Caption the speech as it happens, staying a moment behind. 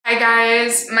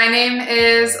guys, my name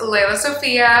is Lela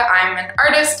Sophia. I'm an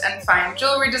artist and fine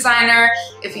jewelry designer.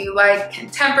 If you like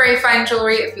contemporary fine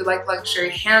jewelry, if you like luxury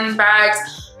handbags,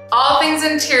 all things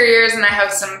interiors, and I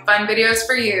have some fun videos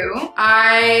for you.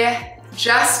 I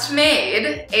just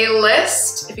made a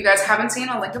list, if you guys haven't seen,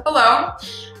 I'll link it below,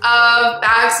 of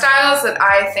bag styles that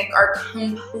I think are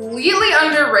completely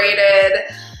underrated.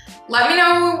 Let me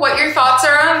know what your thoughts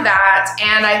are on that,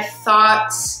 and I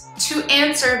thought to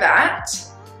answer that,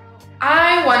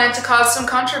 I wanted to cause some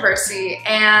controversy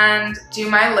and do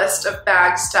my list of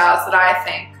bag styles that I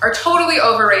think are totally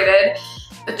overrated.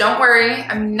 But don't worry,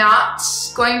 I'm not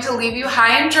going to leave you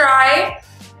high and dry.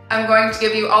 I'm going to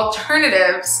give you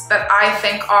alternatives that I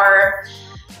think are,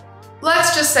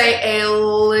 let's just say, a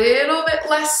little bit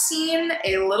less seen,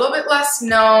 a little bit less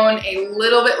known, a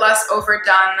little bit less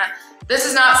overdone. This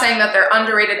is not saying that they're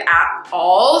underrated at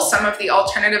all. Some of the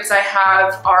alternatives I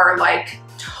have are like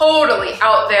totally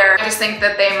out there. I just think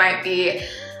that they might be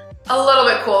a little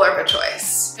bit cooler of a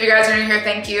choice. If you guys are new here,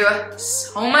 thank you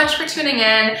so much for tuning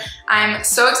in. I'm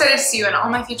so excited to see you in all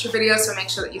my future videos, so make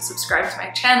sure that you subscribe to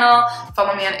my channel,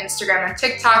 follow me on Instagram and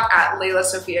TikTok at Lela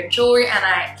Sophia Jewelry, and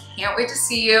I can't wait to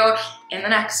see you in the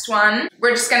next one.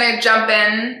 We're just gonna jump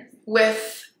in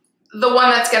with the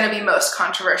one that's gonna be most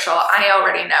controversial. I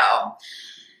already know.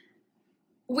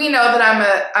 We know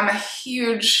that I'm a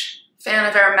huge fan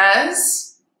of Hermes,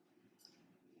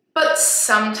 but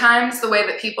sometimes the way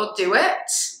that people do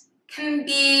it can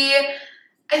be,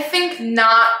 I think,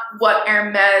 not what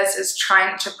Hermes is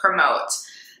trying to promote.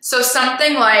 So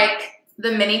something like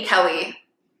the Mini Kelly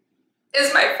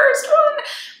is my first one.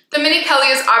 The Mini Kelly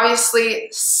is obviously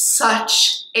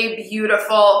such a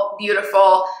beautiful,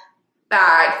 beautiful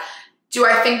bag. Do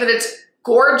I think that it's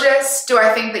gorgeous? Do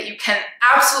I think that you can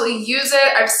absolutely use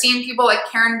it? I've seen people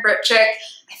like Karen Britchick,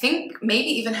 I think maybe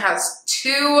even has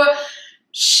two.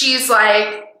 She's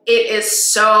like, it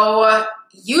is so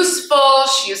useful.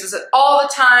 She uses it all the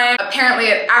time. Apparently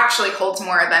it actually holds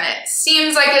more than it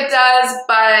seems like it does,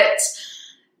 but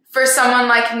for someone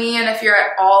like me, and if you're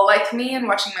at all like me and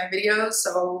watching my videos,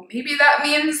 so maybe that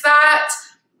means that,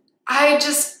 I've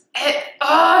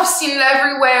seen it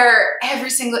everywhere. Every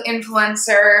single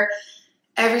influencer,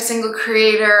 every single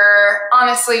creator,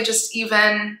 honestly, just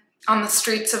even on the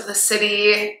streets of the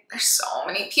city, there's so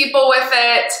many people with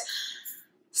it.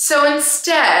 So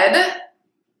instead,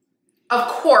 of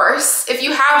course, if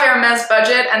you have Hermes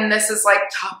budget and this is like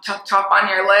top on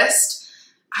your list,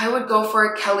 I would go for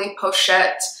a Kelly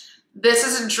Pochette. This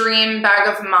is a dream bag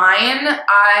of mine.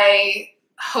 I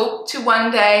hope to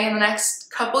one day in the next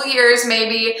couple years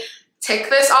maybe take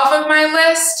this off of my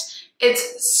list.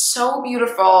 It's so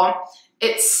beautiful.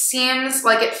 It seems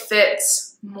like it fits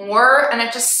more, and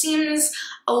it just seems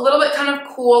a little bit kind of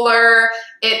cooler.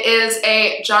 It is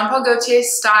a Jean Paul Gaultier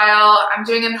style. I'm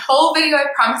doing a whole video, I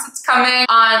promise it's coming,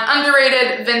 on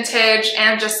underrated, vintage,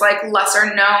 and just like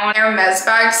lesser known Hermes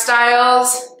bag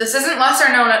styles. This isn't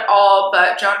lesser known at all,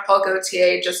 but Jean Paul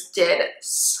Gaultier just did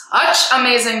such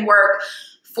amazing work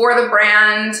for the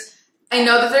brand. I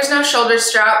know that there's no shoulder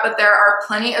strap, but there are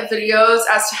plenty of videos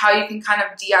as to how you can kind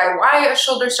of DIY a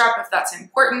shoulder strap if that's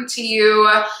important to you.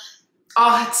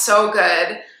 Oh, it's so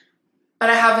good. But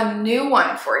I have a new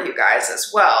one for you guys as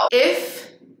well.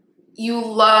 If you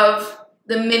love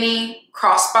the mini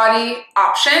crossbody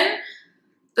option,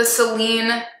 the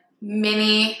Celine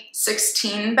Mini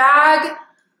 16 bag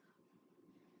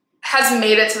has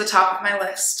made it to the top of my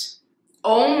list.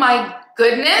 Oh my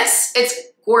goodness, it's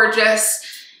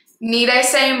gorgeous. Need I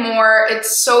say more?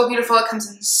 It's so beautiful. It comes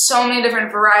in so many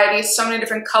different varieties, so many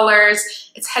different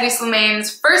colors. It's Hedi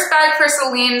Slimane's first bag for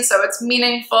Celine, so it's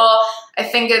meaningful. I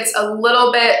think it's a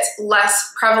little bit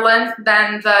less prevalent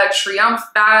than the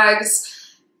Triomphe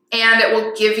bags, and it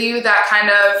will give you that kind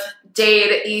of day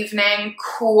to evening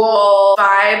cool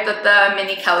vibe that the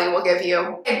Mini Kelly will give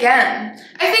you. Again,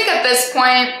 I think at this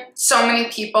point, so many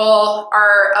people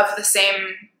are of the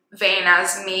same vein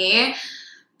as me.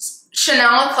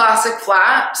 Chanel classic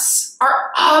flaps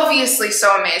are obviously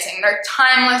so amazing. They're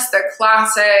timeless, they're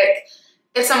classic.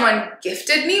 If someone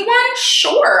gifted me one,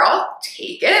 sure, I'll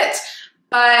take it.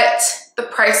 But the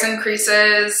price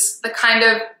increases, the kind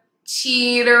of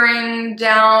teetering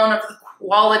down of the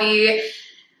quality,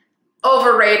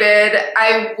 overrated.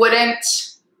 I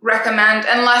wouldn't recommend,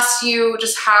 unless you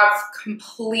just have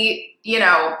complete,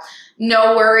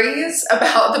 no worries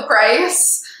about the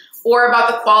price or about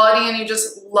the quality and you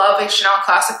just love a Chanel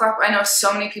classic flap. I know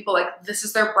so many people, like, this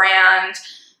is their brand,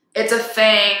 it's a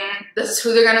thing, this is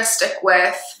who they're gonna stick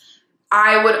with.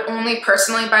 I would only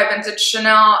personally buy vintage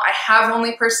Chanel. I have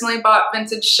only personally bought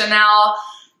vintage Chanel,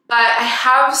 but I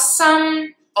have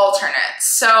some alternates.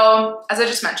 So as I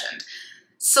just mentioned,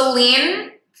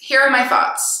 Celine, here are my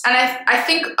thoughts. And I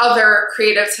think other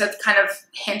creatives have kind of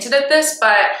hinted at this,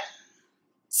 but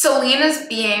Celine is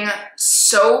being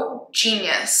so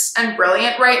genius and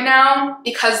brilliant right now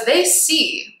because they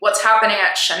see what's happening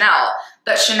at Chanel,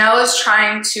 that Chanel is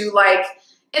trying to, like,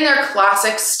 in their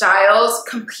classic styles,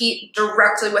 compete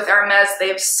directly with Hermes.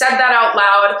 They've said that out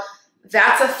loud.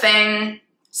 That's a thing.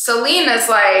 Celine is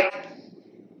like,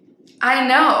 I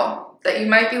know that you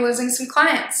might be losing some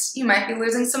clients. You might be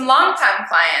losing some longtime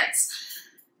clients.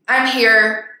 I'm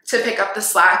here to pick up the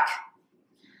slack.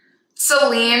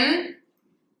 Celine,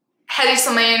 Hedi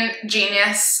Slimane,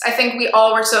 genius. I think we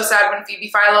all were so sad when Phoebe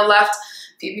Philo left.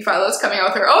 Phoebe Philo is coming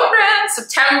out with her own brand,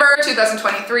 September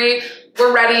 2023.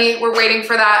 We're ready, we're waiting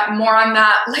for that. More on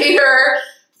that later.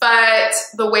 But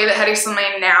the way that Hedi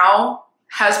Slimane now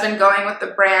has been going with the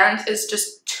brand is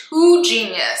just too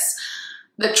genius.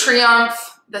 The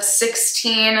Triumph, the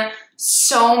 16,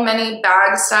 so many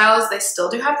bag styles. They still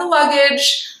do have the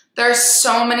luggage. There's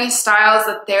so many styles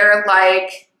that they're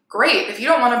like, great, if you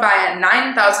don't want to buy a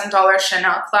 $9,000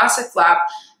 Chanel Classic Flap,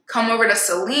 come over to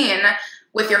Celine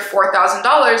with your $4,000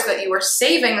 that you were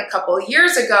saving a couple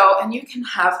years ago, and you can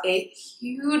have a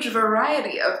huge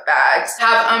variety of bags.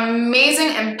 Have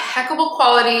amazing, impeccable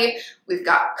quality. We've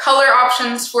got color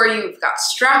options for you. We've got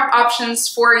strap options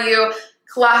for you.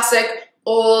 Classic,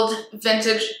 old,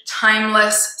 vintage,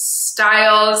 timeless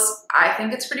styles. I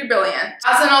think it's pretty brilliant.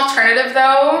 As an alternative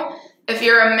though, if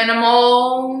you're a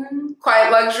minimal,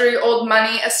 quiet luxury, old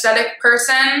money aesthetic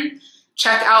person,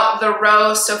 check out the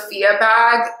Row Sophia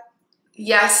bag.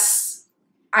 Yes,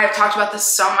 I've talked about this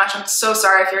so much. I'm so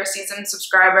sorry if you're a seasoned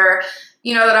subscriber.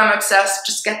 You know that I'm obsessed.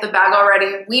 Just get the bag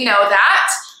already. We know that.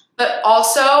 But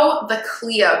also the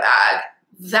CLEEF bag.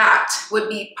 That would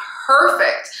be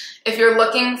perfect if you're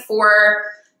looking for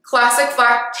classic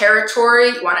flap territory.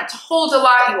 You want it to hold a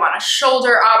lot. You want a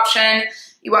shoulder option.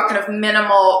 You want kind of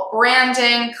minimal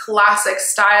branding, classic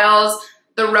styles.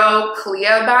 The Row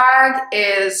CLEEF bag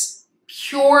is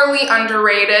purely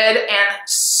underrated and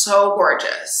so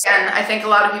gorgeous. And I think a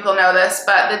lot of people know this,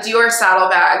 but the Dior saddle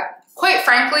bag, quite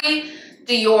frankly,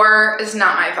 Dior is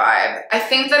not my vibe. I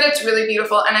think that it's really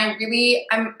beautiful, and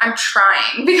I'm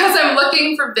trying because I'm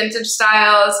looking for vintage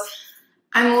styles.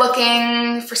 I'm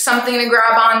looking for something to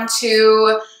grab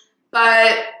onto,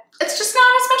 but it's just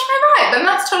not as much my vibe, and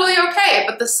that's totally okay.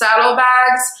 But the saddle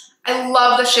bags, I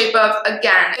love the shape of.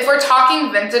 Again, if we're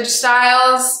talking vintage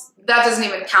styles, that doesn't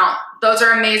even count. Those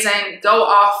are amazing. Go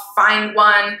off, find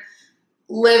one,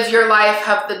 live your life,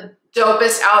 have the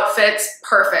dopest outfits,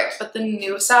 perfect. But the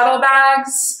new saddle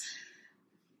bags,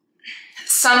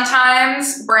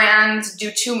 sometimes brands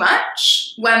do too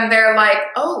much when they're like,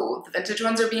 oh, the vintage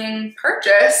ones are being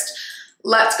purchased.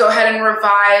 Let's go ahead and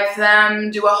revive them,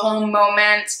 do a whole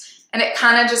moment. And it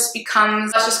kind of just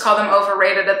becomes, let's just call them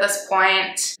overrated at this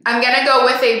point. I'm gonna go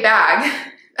with a bag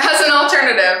as an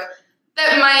alternative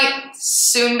that might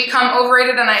soon become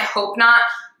overrated, and I hope not.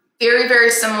 Very, very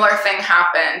similar thing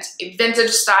happened. A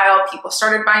vintage style, people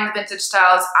started buying the vintage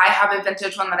styles. I have a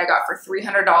vintage one that I got for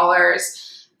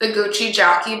 $300. The Gucci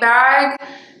Jackie bag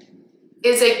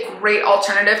is a great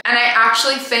alternative, and I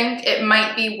actually think it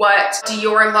might be what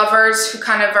Dior lovers who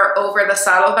kind of are over the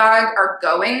saddle bag are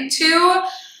going to.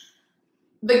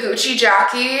 The Gucci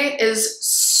Jackie is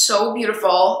so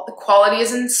beautiful. The quality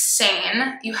is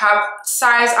insane. You have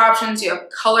size options, you have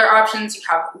color options, you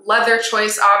have leather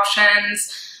choice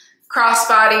options,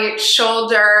 crossbody,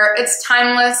 shoulder. It's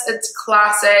timeless, it's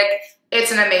classic.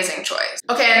 It's an amazing choice.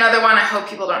 Okay, another one. I hope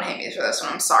people don't hate me for this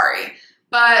one, I'm sorry.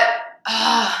 But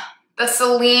the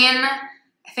Celine,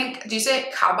 I think, do you say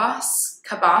it Cabas?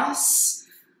 Cabas?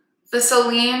 The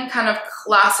Celine kind of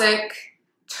classic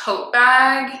tote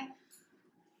bag.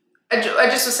 I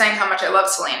just was saying how much I love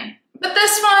Celine. But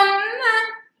this one,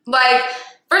 like,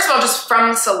 first of all, just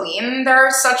from Celine, there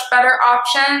are such better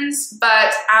options.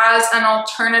 But as an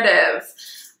alternative,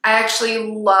 I actually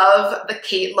love the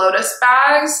Kate Lotus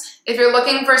bags. If you're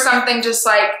looking for something just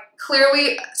like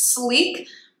clearly sleek,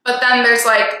 but then there's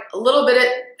like a little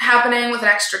bit happening with an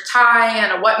extra tie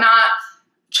and a whatnot,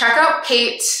 check out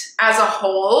Kate as a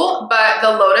whole. But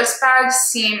the Lotus bags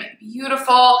seem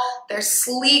beautiful. They're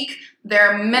sleek.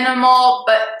 They're minimal,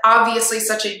 but obviously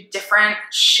such a different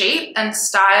shape and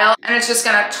style, and it's just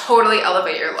gonna totally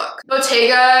elevate your look.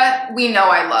 Bottega, we know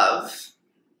I love.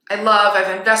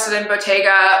 I've invested in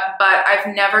Bottega, but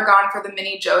I've never gone for the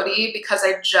mini Jodi because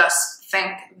I just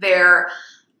think they're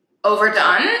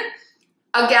overdone.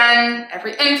 Again,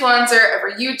 every influencer,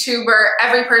 every YouTuber,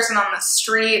 every person on the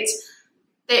street,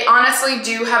 they honestly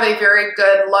do have a very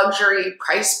good luxury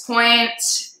price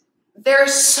point. They're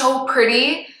so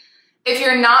pretty. If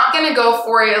you're not gonna go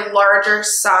for a larger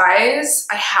size,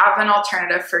 I have an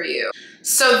alternative for you.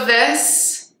 So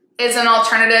this is an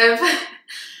alternative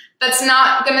that's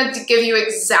not gonna give you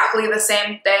exactly the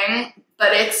same thing,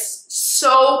 but it's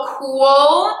so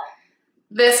cool.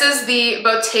 This is the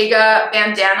Bottega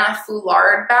bandana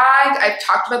foulard bag. I've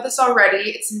talked about this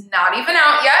already. It's not even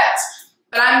out yet,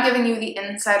 but I'm giving you the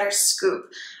insider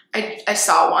scoop. I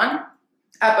saw one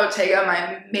at Bottega.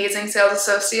 My amazing sales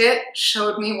associate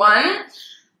showed me one.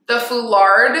 The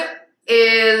foulard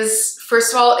is,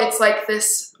 first of all, it's like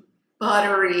this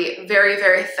buttery, very,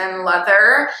 very thin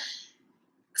leather.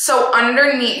 So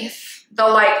underneath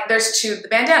there's the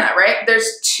bandana, right?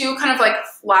 There's two kind of like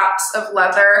flaps of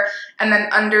leather, and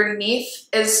then underneath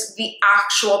is the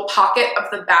actual pocket of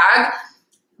the bag,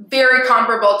 very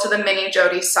comparable to the mini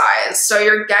Jody size. So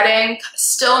you're getting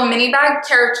still mini bag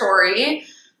territory,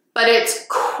 but it's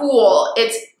cool,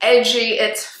 it's edgy,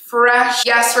 it's fresh.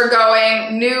 Yes, we're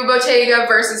going new Bottega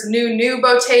versus new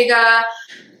Bottega.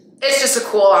 It's just a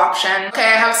cool option. Okay,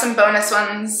 I have some bonus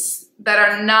ones that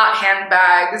are not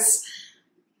handbags.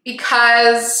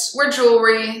 Because we're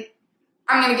jewelry,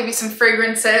 I'm gonna give you some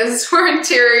fragrances for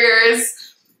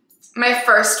interiors. My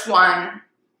first one,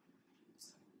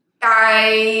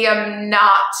 I am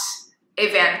not a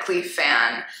Van Cleef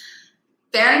fan.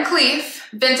 Van Cleef,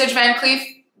 vintage Van Cleef,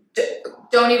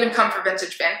 don't even come for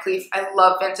vintage Van Cleef. I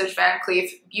love vintage Van Cleef,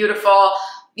 beautiful.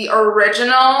 The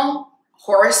original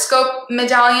horoscope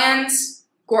medallions,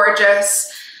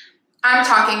 gorgeous. I'm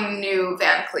talking new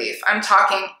Van Cleef. I'm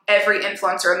talking every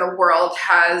influencer in the world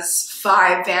has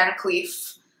 5 Van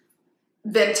Cleef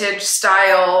vintage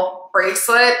style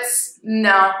bracelets.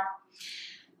 No.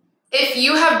 If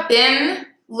you have been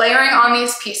layering on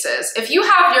these pieces, if you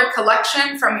have your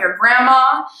collection from your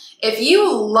grandma, if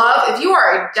you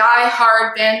are a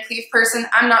die-hard Van Cleef person,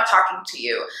 I'm not talking to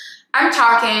you. I'm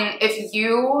talking if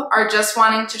you are just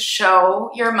wanting to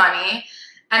show your money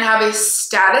and have a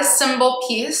status symbol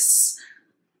piece.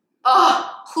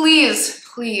 Oh, please,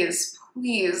 please,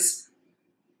 please.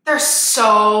 There's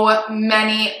so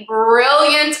many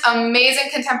brilliant, amazing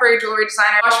contemporary jewelry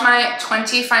designers. Watch my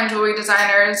 20 Fine Jewelry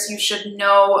Designers You Should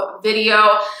Know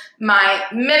video, my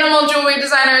Minimal Jewelry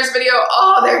Designers video.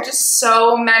 Oh, there are just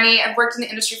so many. I've worked in the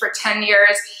industry for 10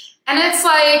 years. And it's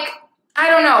like, I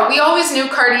don't know, we always knew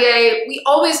Cartier, we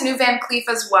always knew Van Cleef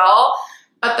as well.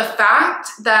 But the fact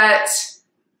that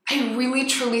I really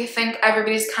truly think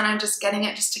everybody's kind of just getting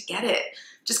it just to get it,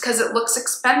 just because it looks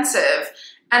expensive.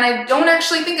 And I don't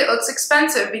actually think it looks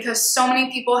expensive because so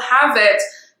many people have it.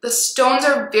 The stones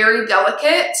are very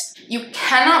delicate. You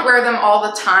cannot wear them all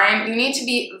the time. You need to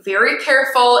be very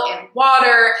careful in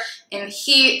water, in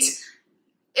heat.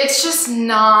 It's just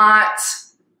not,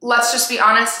 let's just be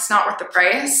honest, it's not worth the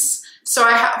price. So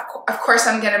of course,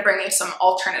 I'm gonna bring you some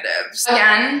alternatives.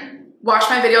 Again, watch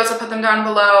my videos, I'll put them down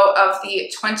below, of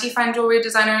the 20 Fine Jewelry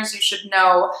Designers You Should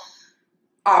Know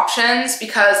options,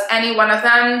 because any one of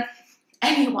them,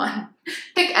 anyone,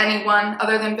 pick anyone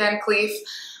other than Van Cleef.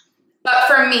 But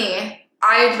for me,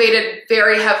 I debated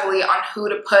very heavily on who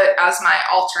to put as my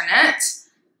alternate.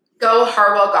 Go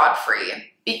Harwell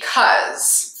Godfrey,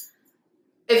 because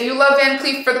if you love Van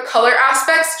Cleef for the color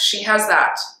aspects, she has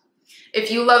that. If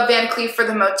you love Van Cleef for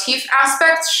the motif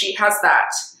aspects, she has that.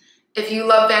 If you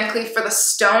love Van Cleef for the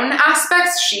stone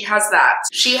aspects, she has that.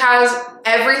 She has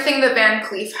everything that Van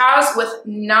Cleef has with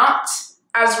not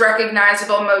as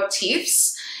recognizable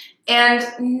motifs and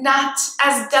not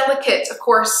as delicate. Of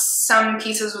course, some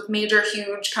pieces with major,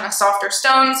 huge, kind of softer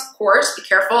stones, of course, be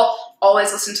careful.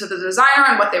 Always listen to the designer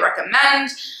and what they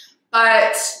recommend.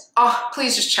 But oh,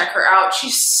 please just check her out.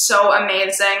 She's so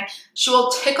amazing. She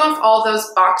will tick off all those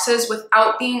boxes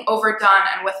without being overdone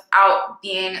and without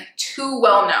being too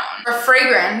well known. For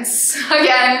fragrance,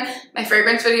 again, my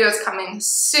fragrance video is coming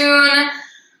soon.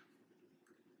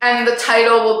 And the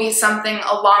title will be something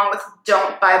along with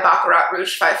Don't Buy Baccarat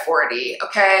Rouge 540,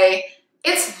 okay?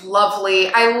 It's lovely.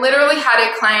 I literally had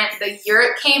a client the year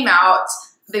it came out,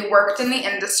 they worked in the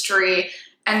industry,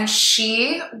 and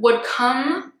she would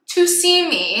come to see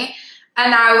me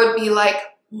and I would be like,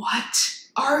 what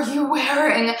are you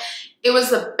wearing? It was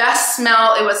the best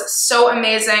smell. It was so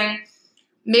amazing.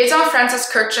 Maison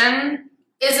Francis Kurkdjian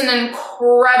is an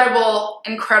incredible,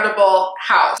 incredible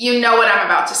house. You know what I'm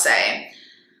about to say.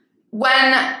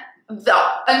 When the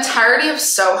entirety of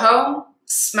Soho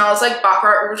smells like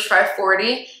Baccarat Rouge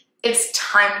 540, it's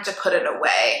time to put it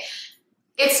away.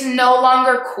 It's no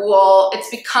longer cool. It's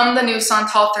become the new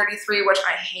Santal 33, which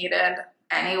I hated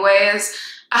anyways.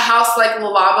 A house like Le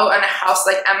Labo and a house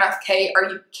like MFK, are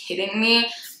you kidding me?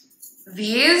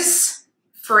 These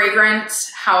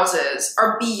fragrance houses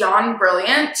are beyond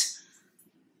brilliant.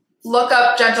 Look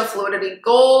up Gentle Fluidity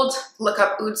Gold, look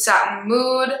up Oud Satin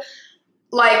Mood.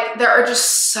 Like, there are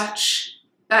just such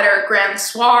better Grand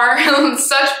Soir,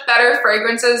 such better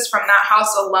fragrances from that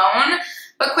house alone.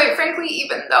 But quite frankly,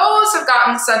 even those have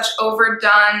gotten such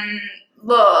overdone.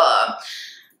 Ugh.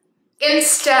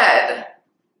 Instead,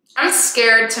 I'm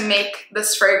scared to make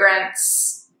this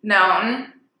fragrance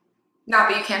known. Not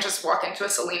that you can't just walk into a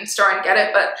Celine store and get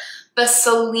it, but the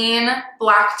Celine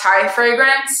Black Tie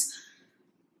fragrance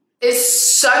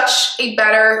is such a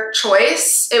better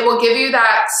choice. It will give you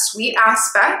that sweet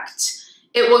aspect.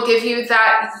 It will give you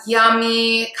that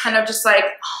yummy, kind of just like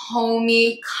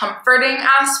homey, comforting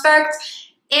aspect.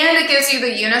 And it gives you the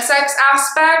unisex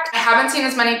aspect. I haven't seen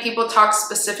as many people talk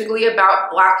specifically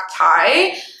about black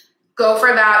tie. Go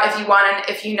for that if you want an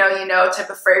if you know type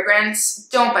of fragrance.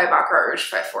 Don't buy Baccarat Rouge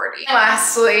 540.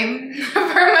 Lastly, for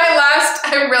my last,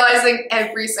 I'm realizing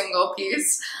every single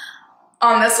piece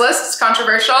on this list is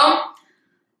controversial.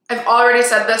 I've already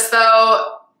said this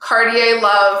though. Cartier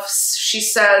loves, she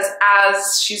says,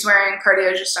 as she's wearing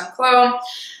Cartier Juste un Clos.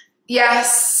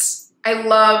 Yes, I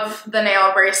love the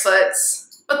nail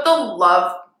bracelets, but the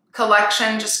Love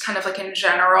collection, just kind of like in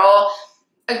general,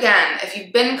 again, if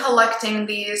you've been collecting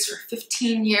these for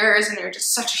 15 years and you're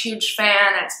just such a huge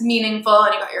fan and it's meaningful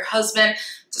and you got your husband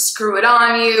to screw it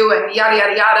on you and yada,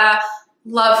 yada, yada,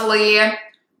 lovely.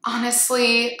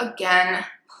 Honestly, again,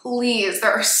 please,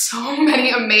 there are so many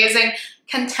amazing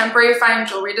contemporary fine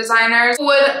jewelry designers who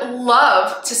would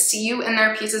love to see you in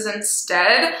their pieces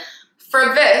instead.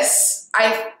 For this,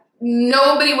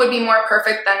 nobody would be more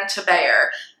perfect than Tabayer.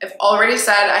 I've already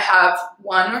said I have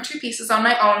 1 or 2 pieces on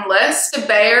my own list.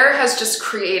 Tabayer has just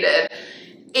created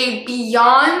a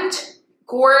beyond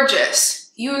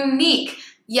gorgeous, unique,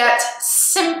 yet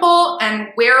simple and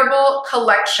wearable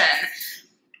collection.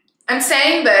 I'm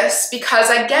saying this because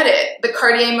I get it, the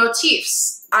Cartier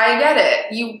motifs. I get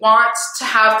it. You want to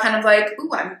have kind of like,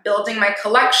 ooh, I'm building my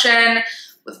collection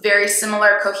with very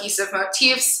similar cohesive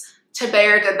motifs.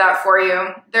 Tabayer did that for you.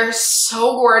 They're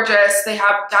so gorgeous. They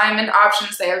have diamond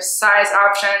options, they have size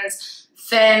options,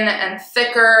 thin and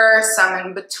thicker, some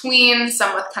in between,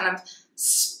 some with kind of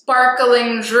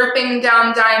sparkling, dripping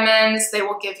down diamonds. They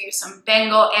will give you some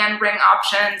bangle and ring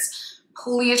options.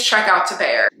 Please check out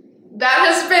Tabayer. That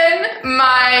has been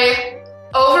my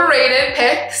overrated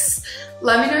picks.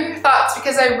 Let me know your thoughts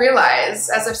because I realize,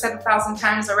 as I've said 1,000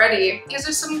 times already, these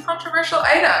are some controversial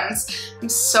items. I'm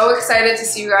so excited to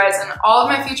see you guys in all of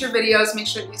my future videos. Make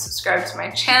sure that you subscribe to my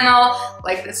channel,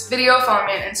 like this video, follow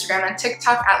me on Instagram and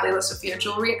TikTok at Lela Sophia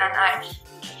Jewelry, and I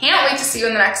can't wait to see you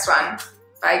in the next one.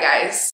 Bye guys.